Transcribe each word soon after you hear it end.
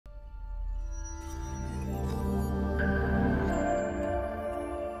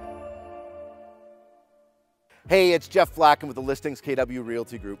Hey, it's Jeff Blackham with the Listings KW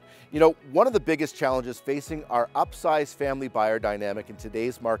Realty Group. You know, one of the biggest challenges facing our upsize family buyer dynamic in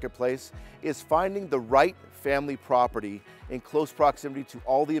today's marketplace is finding the right family property in close proximity to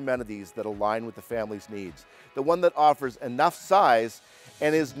all the amenities that align with the family's needs. The one that offers enough size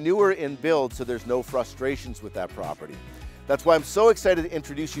and is newer in build so there's no frustrations with that property. That's why I'm so excited to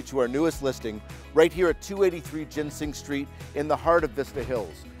introduce you to our newest listing right here at 283 Ginseng Street in the heart of Vista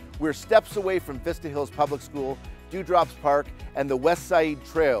Hills. We're steps away from Vista Hills Public School, Dewdrops Park, and the West Side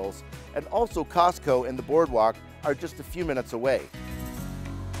Trails, and also Costco and the Boardwalk are just a few minutes away.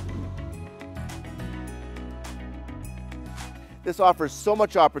 This offers so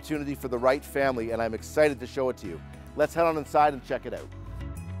much opportunity for the right family, and I'm excited to show it to you. Let's head on inside and check it out.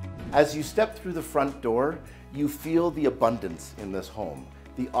 As you step through the front door, you feel the abundance in this home.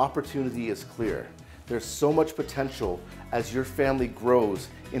 The opportunity is clear. There's so much potential as your family grows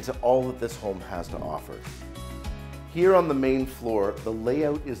into all that this home has to offer. Here on the main floor, the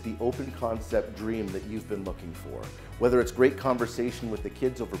layout is the open concept dream that you've been looking for. Whether it's great conversation with the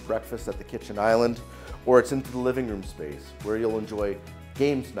kids over breakfast at the kitchen island, or it's into the living room space where you'll enjoy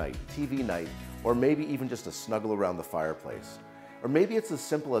games night, TV night, or maybe even just a snuggle around the fireplace. Or maybe it's as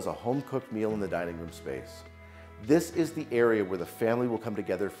simple as a home-cooked meal in the dining room space. This is the area where the family will come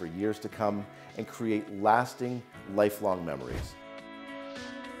together for years to come and create lasting, lifelong memories.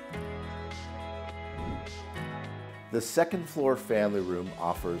 The second floor family room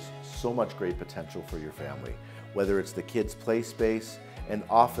offers so much great potential for your family, whether it's the kids' play space, an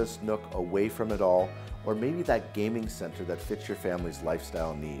office nook away from it all, or maybe that gaming center that fits your family's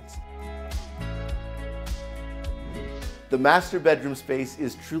lifestyle needs. The master bedroom space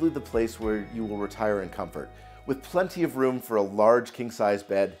is truly the place where you will retire in comfort, with plenty of room for a large king-size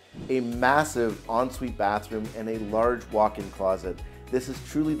bed, a massive ensuite bathroom, and a large walk-in closet. This is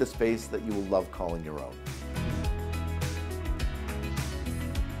truly the space that you will love calling your own.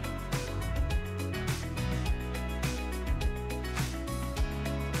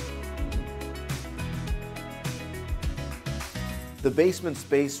 The basement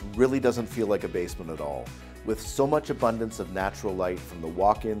space really doesn't feel like a basement at all. With so much abundance of natural light from the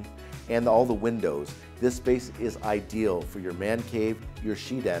walk-in and all the windows, this space is ideal for your man cave, your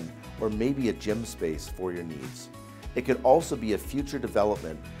sheet end, or maybe a gym space for your needs. It could also be a future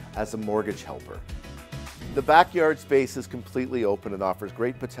development as a mortgage helper. The backyard space is completely open and offers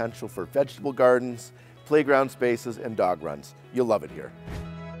great potential for vegetable gardens, playground spaces, and dog runs. You'll love it here.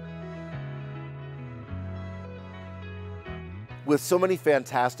 With so many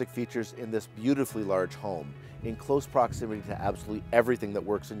fantastic features in this beautifully large home, in close proximity to absolutely everything that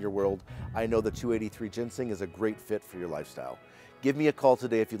works in your world, I know that 283 Ginseng is a great fit for your lifestyle. Give me a call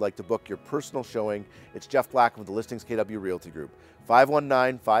today if you'd like to book your personal showing. It's Jeff Blackham with the Listings KW Realty Group,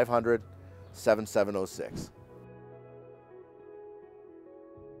 519-500-7706.